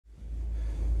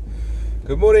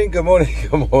Good morning, good morning,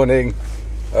 good morning.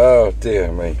 Oh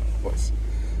dear me,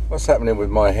 what's happening with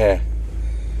my hair?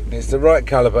 It's the right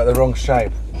colour but the wrong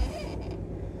shape. I'm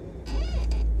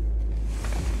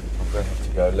going to have to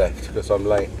go left because I'm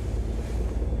late.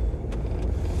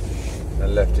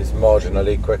 And left is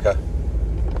marginally quicker.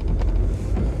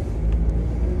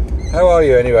 How are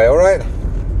you anyway, alright?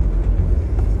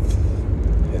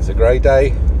 It's a grey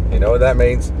day, you know what that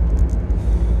means.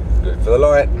 Good for the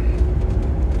light.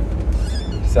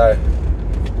 So,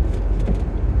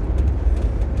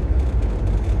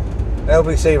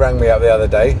 LBC rang me up the other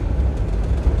day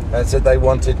and said they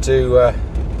wanted to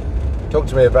talk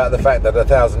to me about the fact that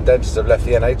 1,000 dentists have left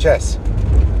the NHS.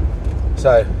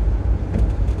 So,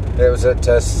 it was at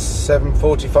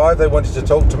 7:45 they wanted to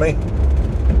talk to me.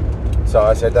 So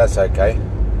I said that's okay.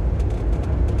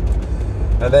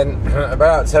 And then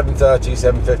about 7:30,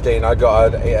 7:15 I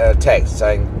got a text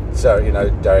saying, "So,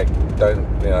 Derek,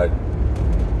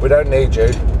 we don't need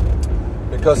you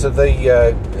because of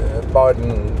the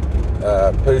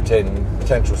Biden-Putin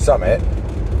potential summit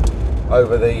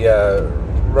over the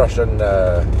Russian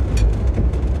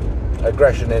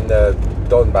aggression in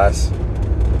Donbass,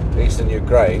 eastern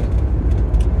Ukraine.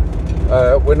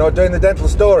 We're not doing the dental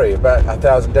story about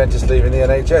 1,000 dentists leaving the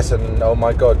NHS, and oh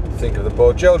my God, think of the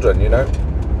poor children,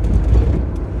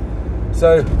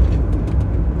 So,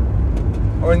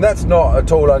 that's not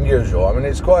at all unusual.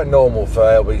 It's quite normal for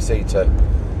LBC to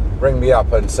ring me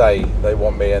up and say they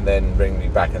want me and then ring me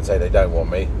back and say they don't want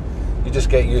me. You just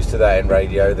get used to that in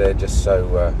radio. They're just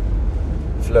so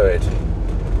fluid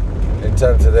in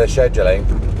terms of their scheduling.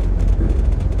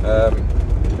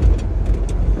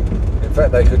 In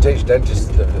fact, they could teach dentists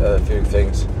a few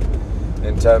things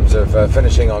in terms of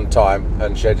finishing on time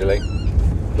and scheduling,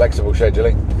 flexible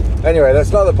scheduling. Anyway,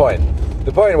 that's not the point.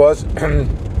 The point was,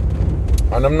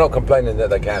 and I'm not complaining that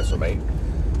they cancel me,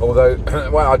 although,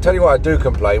 well, I'll tell you what I do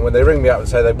complain, when they ring me up and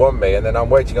say they want me, and then I'm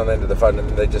waiting on the end of the phone and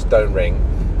they just don't ring,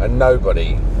 and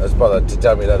nobody has bothered to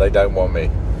tell me that they don't want me.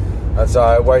 And so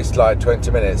I waste like 20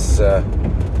 minutes, and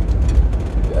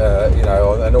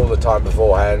all the time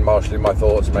beforehand, marshalling my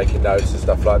thoughts, making notes and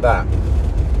stuff like that.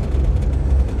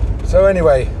 So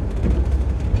anyway,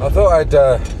 I thought I'd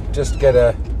just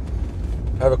have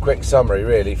a quick summary,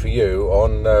 really, for you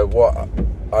on what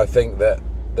I think about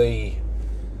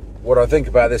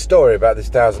this story about this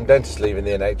 1,000 dentists leaving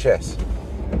the NHS,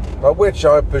 by which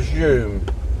I presume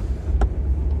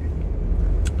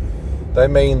they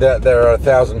mean that there are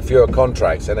 1,000 fewer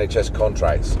contracts, NHS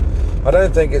contracts. I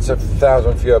don't think it's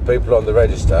 1,000 fewer people on the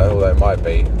register, although it might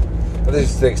be. But this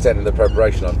is the extent of the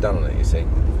preparation I've done on it, you see.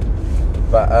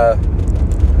 But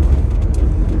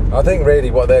I think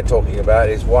really what they're talking about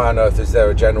is why on earth is there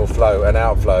a general flow and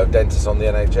outflow of dentists on the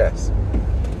NHS?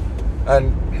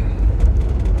 And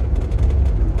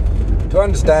to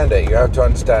understand it, you have to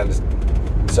understand a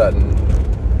certain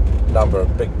number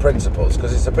of big principles,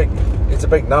 because it's a big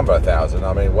number, 1,000.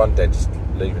 One dentist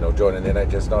leaving or joining the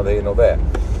NHS, neither here nor there.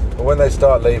 But when they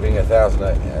start leaving 1,000,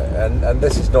 and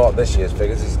this is not this year's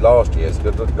figures, this is last year's,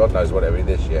 God knows what it'll be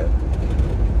this year.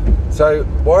 So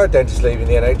why are dentists leaving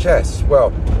the NHS?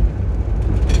 Well,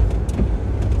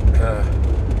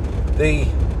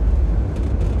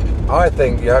 I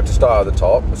think you have to start at the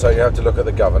top, so you have to look at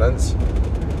the governance.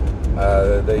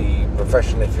 The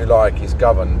profession, if you like, is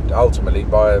governed ultimately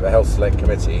by the Health Select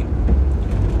Committee,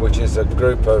 which is a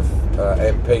group of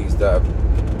MPs that have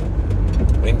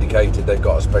indicated they've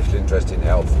got a special interest in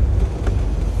health.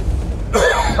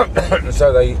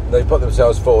 So they put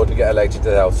themselves forward to get elected to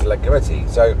the Health Select Committee.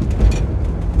 So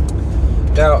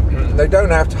now they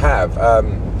don't have to have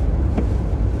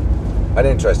an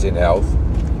interest in health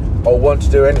or want to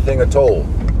do anything at all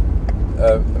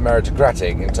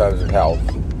meritocratic in terms of health.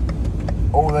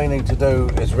 All they need to do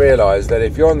is realise that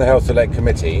if you're on the Health Select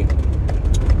Committee,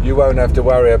 you won't have to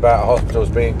worry about hospitals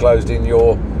being closed in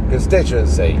your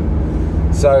constituency.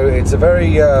 So it's a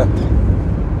very...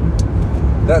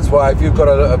 that's why if you've got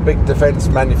a big defence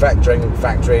manufacturing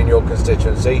factory in your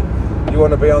constituency, you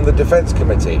want to be on the Defence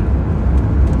Committee.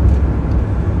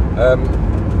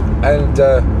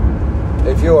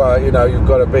 If you are, you've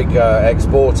got a big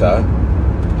exporter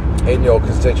in your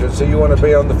constituency, you want to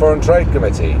be on the Foreign Trade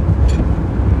Committee.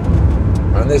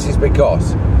 And this is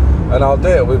because, and I'll do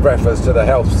it with reference to the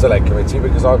Health Select Committee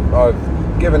because I've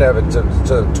given evidence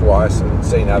to them twice and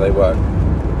seen how they work.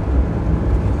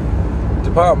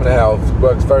 Department of Health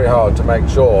works very hard to make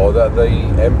sure that the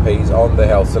MPs on the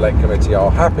Health Select Committee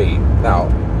are happy. Now,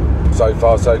 so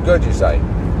far so good, you say.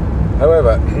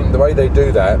 However, the way they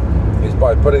do that is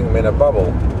by putting them in a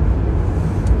bubble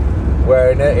where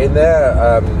in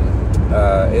their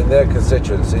in their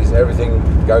constituencies everything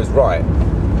goes right,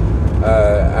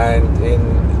 and in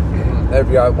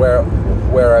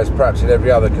whereas perhaps in every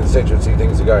other constituency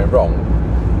things are going wrong,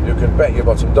 you can bet your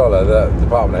bottom dollar that the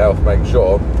Department of Health makes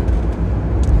sure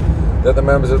that the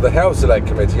members of the Health Select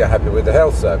Committee are happy with the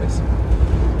health service.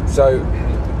 So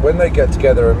when they get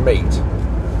together and meet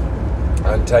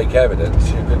and take evidence,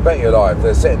 you can bet your life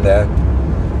they're sitting there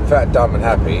fat, dumb and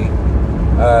happy,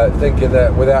 thinking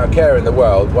that without a care in the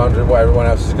world, wondering what everyone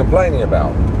else is complaining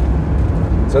about.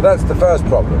 So that's the first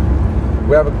problem.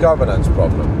 We have a governance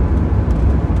problem.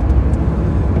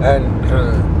 And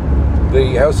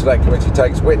the Health Select Committee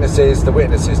takes witnesses, the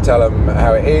witnesses tell them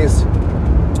how it is,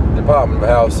 the Department of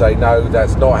Health say no,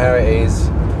 that's not how it is.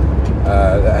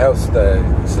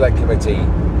 The Select Committee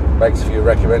makes a few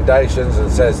recommendations and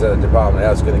says that the Department of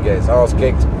Health is going to get its arse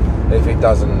kicked if it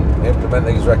doesn't implement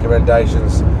these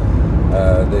recommendations.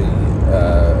 The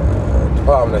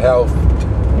Department of Health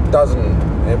doesn't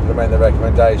implement the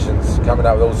recommendations, coming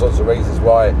up with all sorts of reasons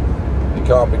why it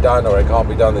can't be done or it can't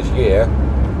be done this year.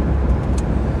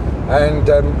 And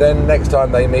then next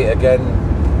time they meet again,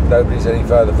 nobody's any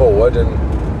further forward, and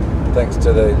thanks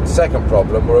to the second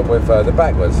problem, we're further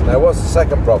backwards. Now, what's the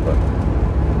second problem?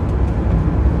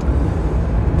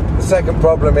 The second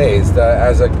problem is that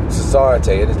as a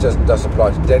society, and it just doesn't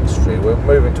apply to dentistry, we're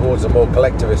moving towards a more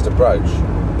collectivist approach,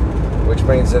 which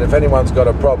means that if anyone's got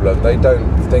a problem, they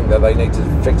don't think that they need to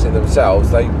fix it themselves.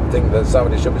 They think that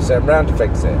somebody should be sent around to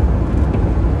fix it.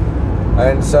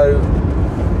 And so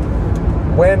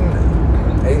when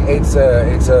it's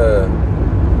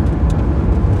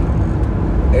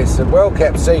a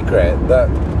well-kept secret that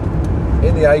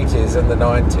in the 80s and the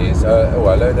 90s,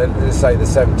 let's say the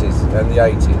 70s and the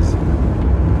 80s,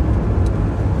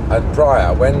 and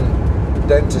prior, when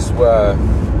dentists were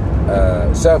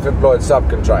self-employed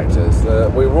subcontractors,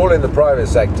 we were all in the private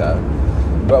sector,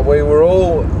 but we were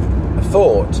all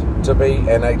thought to be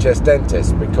NHS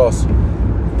dentists because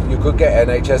you could get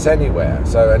NHS anywhere.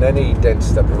 So, and any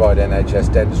dentist that provided NHS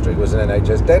dentistry was an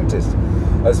NHS dentist,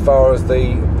 as far as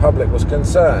the public was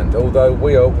concerned, although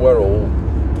we were all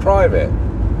private.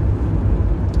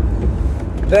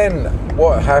 Then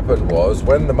what happened was,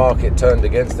 when the market turned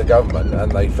against the government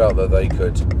and they felt that they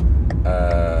could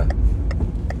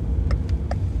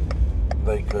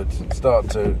start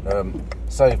to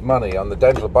save money on the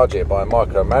dental budget by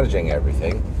micromanaging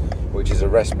everything, which is a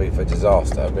recipe for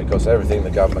disaster, because everything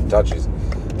the government touches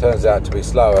turns out to be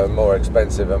slower and more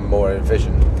expensive and more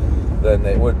inefficient than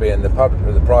it would be in the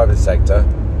private sector.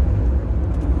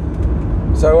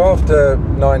 So after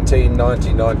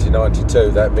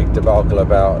 1992, that big debacle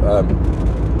about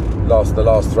the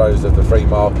last throes of the free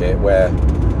market, where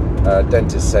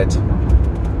dentists said,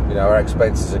 you know, our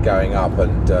expenses are going up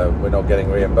and we're not getting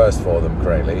reimbursed for them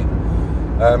correctly.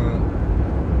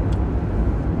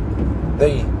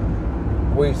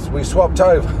 We swapped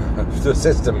over to a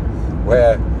system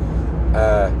where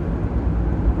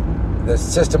the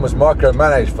system was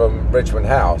micromanaged from Richmond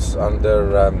House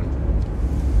under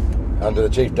the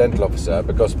Chief Dental Officer,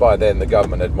 because by then the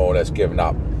government had more or less given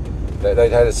up.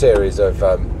 They'd had a series of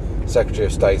Secretary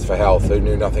of States for Health who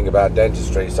knew nothing about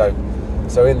dentistry, so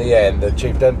in the end the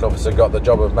Chief Dental Officer got the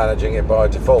job of managing it by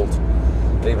default,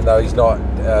 even though he's not,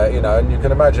 and you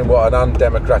can imagine what an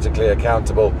undemocratically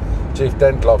accountable Chief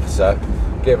Dental Officer,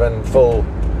 given full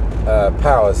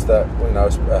powers that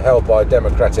are held by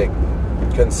democratic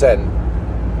consent,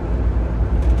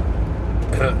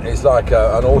 is like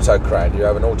an autocrat. You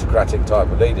have an autocratic type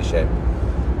of leadership,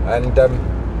 and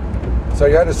so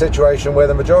you had a situation where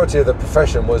the majority of the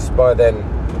profession was by then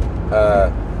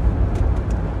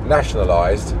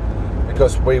nationalised,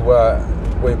 because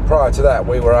prior to that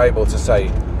we were able to say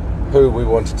who we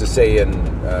wanted to see and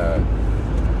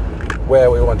where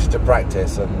we wanted to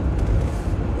practice and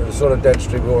the sort of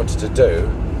dentistry we wanted to do,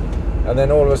 and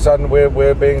then all of a sudden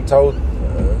we're being told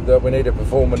that we need to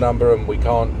perform a number and we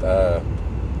can't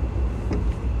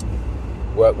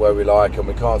work where we like, and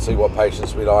we can't see what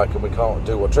patients we like, and we can't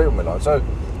do what treatment we like. So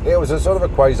it was a sort of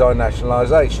a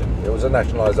quasi-nationalisation. It was a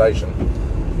nationalisation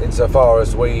insofar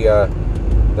as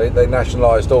they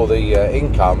nationalised all the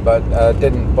income, but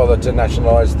didn't bother to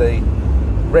nationalise the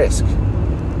risk,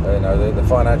 the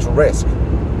financial risk.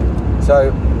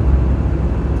 So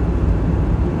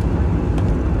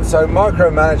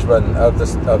micromanagement of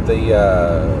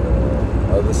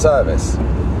the service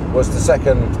was the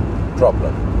second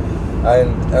problem,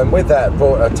 and with that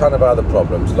brought a ton of other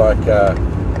problems, like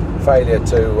failure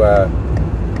to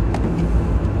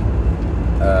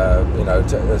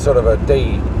sort of a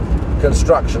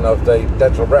deconstruction of the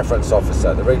dental reference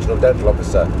officer, the regional dental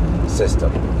officer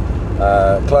system,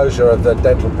 closure of the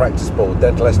dental practice board,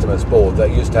 dental estimates board,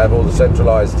 that used to have all the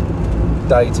centralised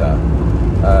data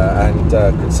and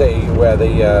could see where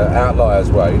the outliers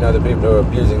were, you know, the people who are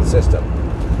abusing the system.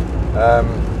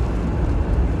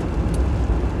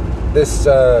 This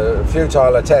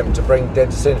futile attempt to bring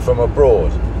dentists in from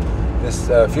abroad, this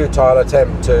futile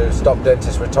attempt to stop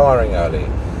dentists retiring early,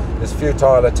 this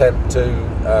futile attempt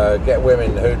to get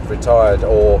women who'd retired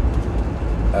or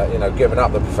given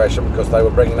up the profession because they were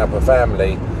bringing up a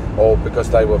family or because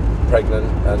they were pregnant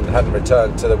and hadn't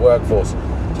returned to the workforce,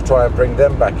 to try and bring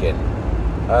them back in.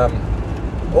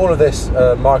 All of this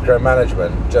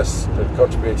micromanagement just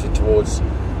contributed towards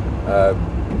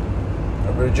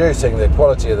reducing the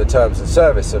quality of the terms and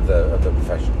service of the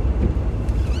profession.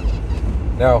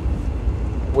 Now,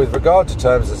 with regard to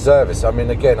terms of service, I mean,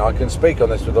 again, I can speak on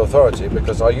this with authority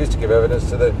because I used to give evidence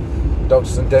to the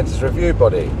Doctors and Dentists Review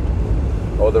Body,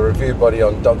 or the Review Body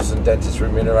on Doctors and Dentists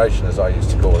Remuneration, as I used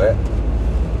to call it,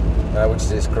 which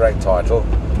is its correct title.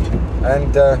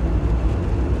 And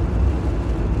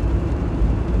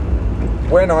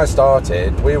when I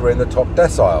started, we were in the top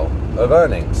decile of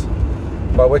earnings,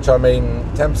 by which I mean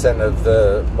 10% of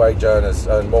the wage earners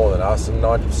earn more than us and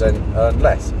 90% earn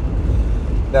less.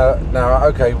 Now,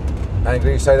 okay,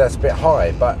 Angry, you say that's a bit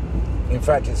high, but in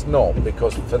fact it's not,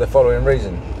 because for the following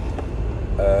reason.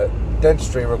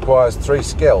 Dentistry requires 3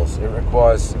 skills. It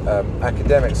requires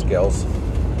academic skills,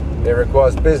 it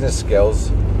requires business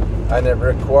skills, and it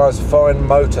requires fine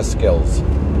motor skills.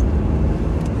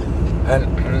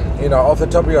 And, off the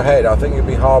top of your head, I think you'd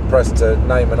be hard-pressed to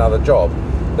name another job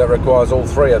that requires all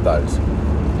 3 of those.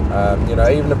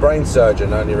 Even a brain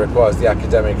surgeon only requires the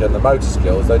academic and the motor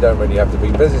skills. They don't really have to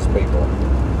be business people.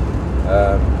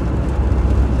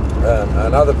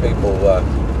 And other people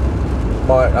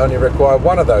might only require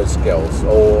 1 of those skills,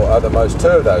 or at the most 2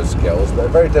 of those skills, but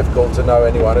very difficult to know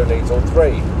anyone who needs all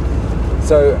 3.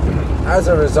 So, as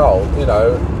a result,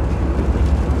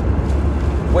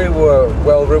 we were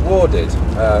well rewarded,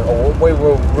 or we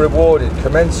were rewarded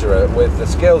commensurate with the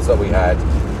skills that we had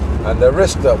and the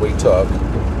risk that we took,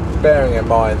 bearing in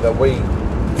mind that we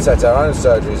set our own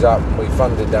surgeries up, we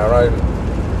funded our own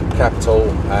capital,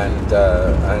 and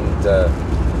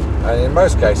in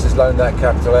most cases loaned that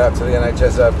capital out to the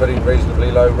NHS at a pretty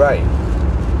reasonably low rate.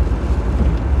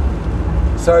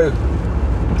 So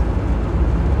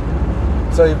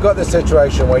you've got this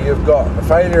situation where you've got a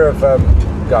failure of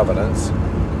governance,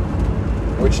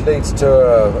 which leads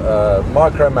to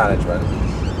micromanagement,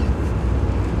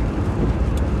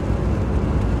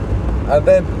 and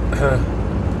then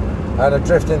and a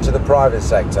drift into the private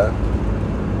sector,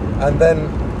 and then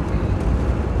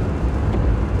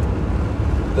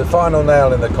the final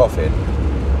nail in the coffin,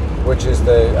 which is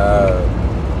the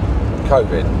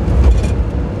COVID.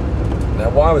 Now,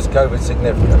 why was COVID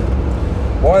significant?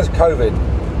 Why has COVID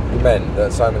meant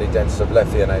that so many dentists have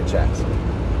left the NHS?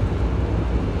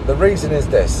 The reason is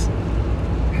this.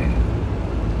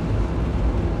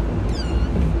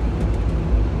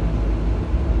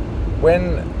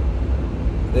 When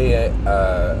the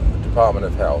Department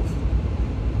of Health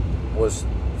was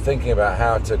thinking about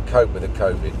how to cope with the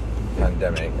COVID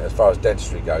pandemic, as far as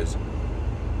dentistry goes,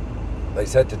 they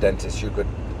said to dentists you could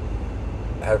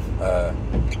have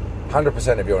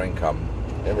 100% of your income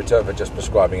in return for just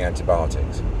prescribing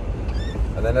antibiotics.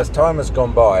 And then as time has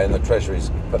gone by and the Treasury's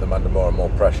put them under more and more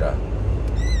pressure,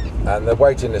 and the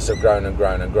waiting lists have grown and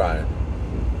grown and grown,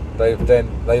 they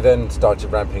then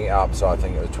started ramping it up. So I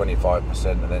think it was 25%,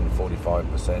 and then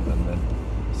 45%, and then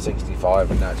 65%,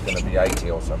 and now it's going to be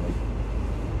 80 or something.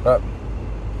 But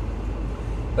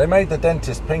they made the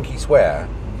dentist pinky swear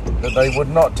that they would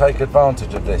not take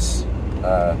advantage of this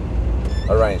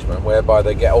arrangement, whereby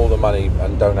they get all the money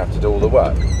and don't have to do all the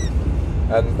work.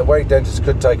 And the way dentists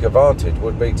could take advantage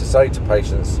would be to say to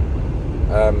patients,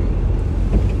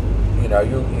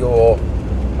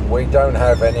 we don't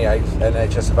have any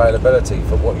NHS availability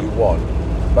for what you want,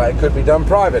 but it could be done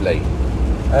privately.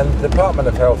 And the Department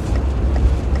of Health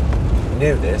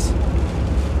knew this,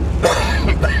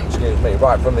 excuse me,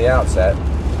 right from the outset.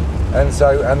 And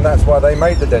that's why they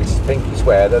made the dentist pinky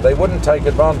swear that they wouldn't take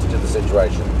advantage of the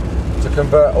situation to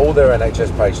convert all their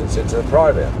NHS patients into the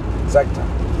private sector.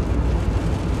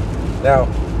 Now,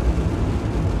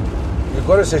 you've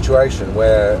got a situation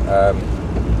where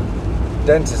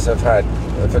dentists have had,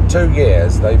 for 2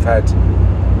 years, they've had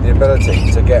the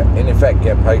ability to get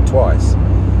paid twice.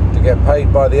 To get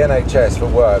paid by the NHS for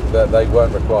work that they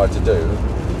weren't required to do,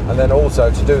 and then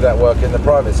also to do that work in the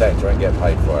private sector and get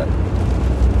paid for it.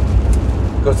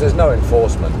 Because there's no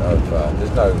enforcement of,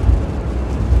 there's no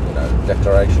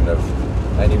declaration of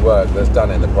any work that's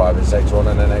done in the private sector on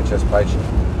an NHS patient.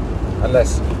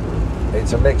 unless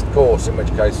it's a mixed course, in which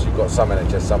case you've got some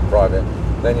NHS, some private.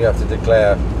 Then you have to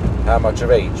declare how much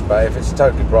of each. But if it's a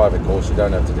totally private course, you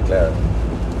don't have to declare it.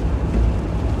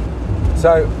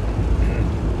 So,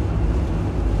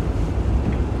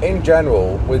 in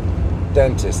general, with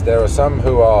dentists, there are some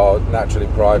who are naturally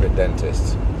private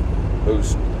dentists who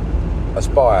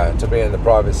aspire to be in the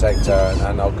private sector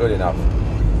and are good enough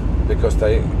because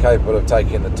they're capable of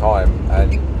taking the time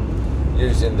and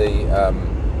using the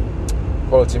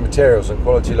quality materials and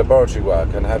quality laboratory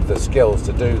work and have the skills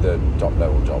to do the top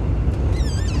level job.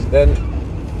 Then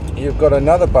you've got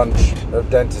another bunch of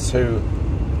dentists who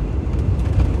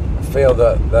feel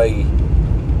that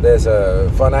there's a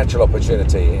financial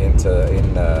opportunity in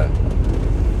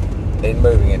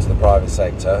moving into the private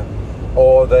sector,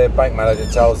 or their bank manager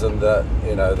tells them that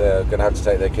they're going to have to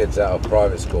take their kids out of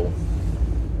private school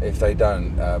if they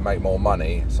don't make more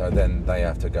money. So then they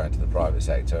have to go into the private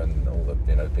sector, and all the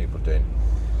people doing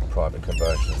private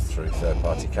conversions through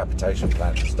third-party capitation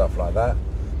plans and stuff like that.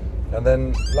 And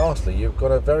then lastly, you've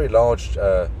got a very large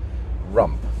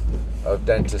rump of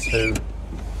dentists who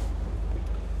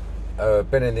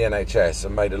been in the NHS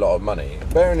and made a lot of money.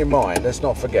 Bearing in mind, let's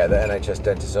not forget that NHS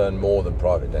dentists earn more than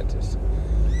private dentists.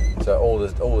 So all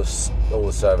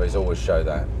the surveys always show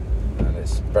that, and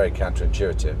it's very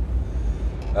counterintuitive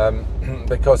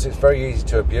because it's very easy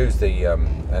to abuse the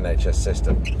NHS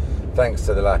system thanks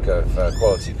to the lack of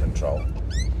quality control.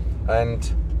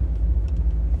 And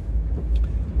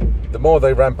the more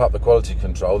they ramp up the quality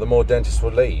control, the more dentists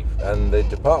will leave. And the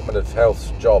Department of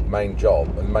Health's main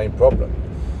job and main problem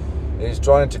is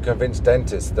trying to convince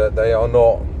dentists that they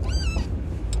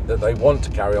want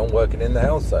to carry on working in the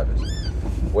health service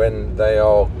when they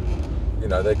are,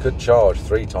 they could charge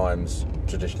 3 times,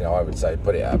 traditionally I would say,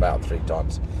 put it at about 3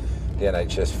 times the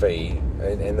NHS fee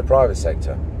in the private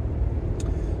sector.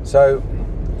 So,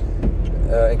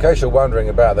 in case you're wondering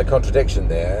about the contradiction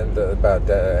there, and about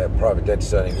private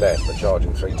dentists earning less but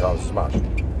charging 3 times as much,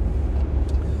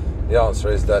 the answer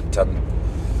is that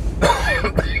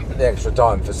the extra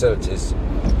time, facilities,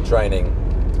 training,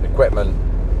 equipment,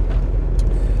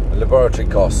 laboratory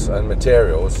costs and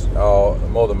materials are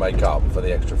more than make up for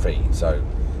the extra fee.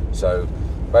 So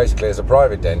basically, as a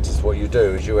private dentist, what you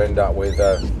do is you end up with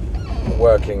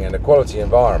working in a quality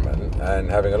environment and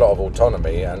having a lot of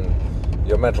autonomy, and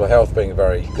your mental health being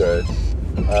very good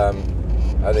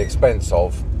at the expense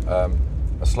of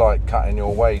a slight cut in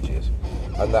your wages.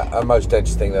 And most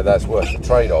dentists think that that's worth the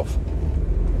trade-off.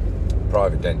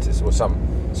 Private dentists, or some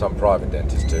private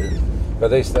dentists do, but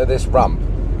this rump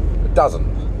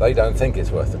doesn't. They don't think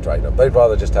it's worth the trade-off. They'd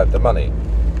rather just have the money.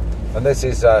 And this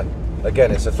is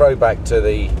again, it's a throwback to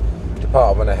the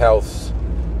Department of Health's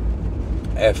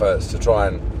efforts to try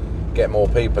and get more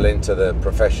people into the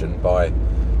profession by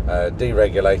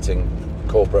deregulating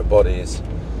corporate bodies,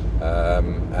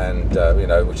 and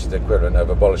which is the equivalent of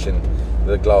abolishing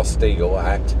the Glass-Steagall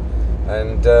Act,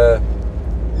 and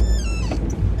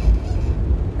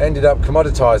ended up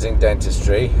commoditising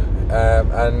dentistry,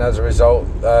 and as a result,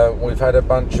 we've had a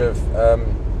bunch of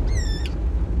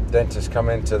dentists come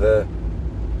into the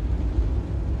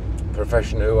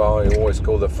profession who I always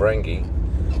call the Ferengi,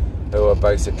 who are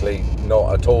basically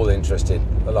not at all interested,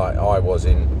 like I was,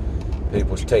 in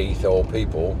people's teeth or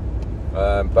people,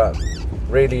 but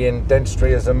really in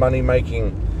dentistry as a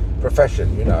money-making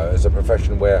profession, as a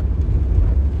profession where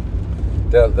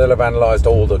they'll have analysed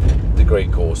all the degree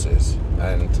courses,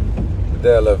 and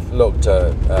they'll have looked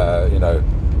at,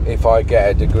 if I get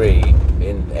a degree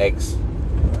in X,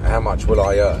 how much will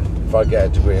I earn? If I get a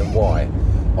degree in Y,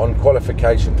 on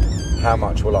qualification, how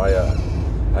much will I earn?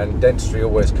 And dentistry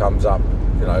always comes up,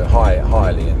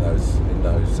 highly in those,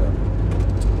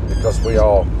 because we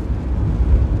are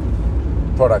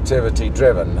productivity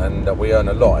driven, and we earn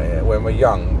a lot when we're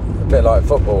young, a bit like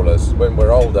footballers. When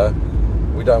we're older,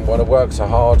 we don't want to work so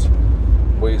hard,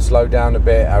 we slow down a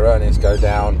bit, our earnings go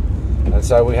down, and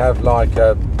so we have like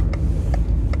a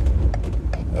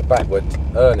backward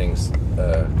earnings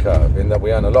curve, in that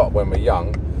we earn a lot when we're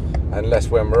young and less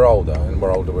when we're older. And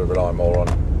we're older, we rely more on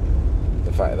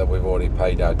the fact that we've already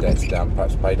paid our debts down,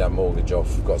 perhaps paid our mortgage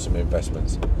off, got some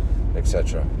investments,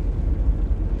 etc.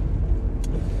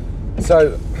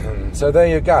 So there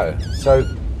you go. So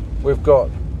we've got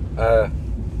a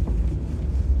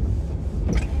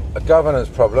governance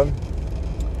problem.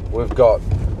 We've got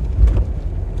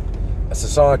a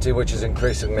society which is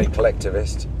increasingly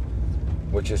collectivist,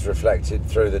 which is reflected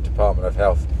through the Department of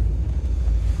Health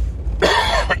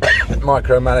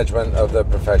micromanagement of the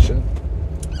profession.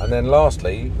 And then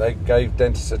lastly, they gave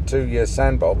dentists a 2-year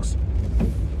sandbox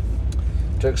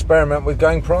to experiment with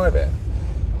going private.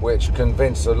 which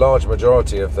convinced a large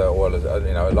majority of the, well,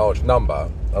 you know, a large number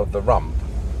of the rump,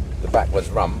 the backwards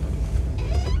rump,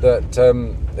 that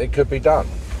it could be done,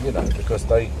 you know, because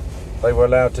they were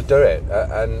allowed to do it,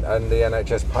 and the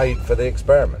NHS paid for the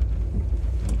experiment.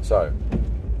 So,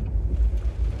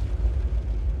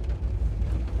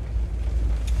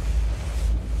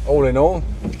 all in all,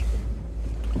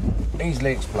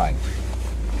 easily explained,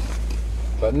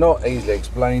 but not easily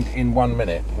explained in 1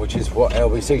 minute, which is what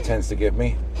LBC tends to give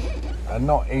me, and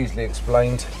not easily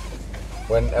explained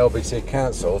when LBC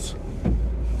cancels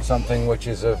something which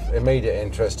is of immediate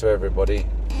interest to everybody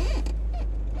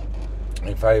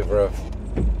in favour of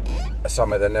a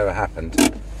summit that never happened,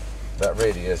 that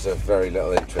really is of very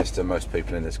little interest to most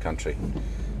people in this country,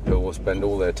 who will spend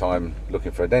all their time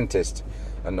looking for a dentist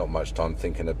and not much time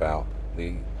thinking about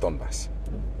the Donbass.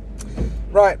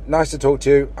 Right, nice to talk to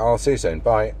you. I'll see you soon.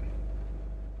 Bye.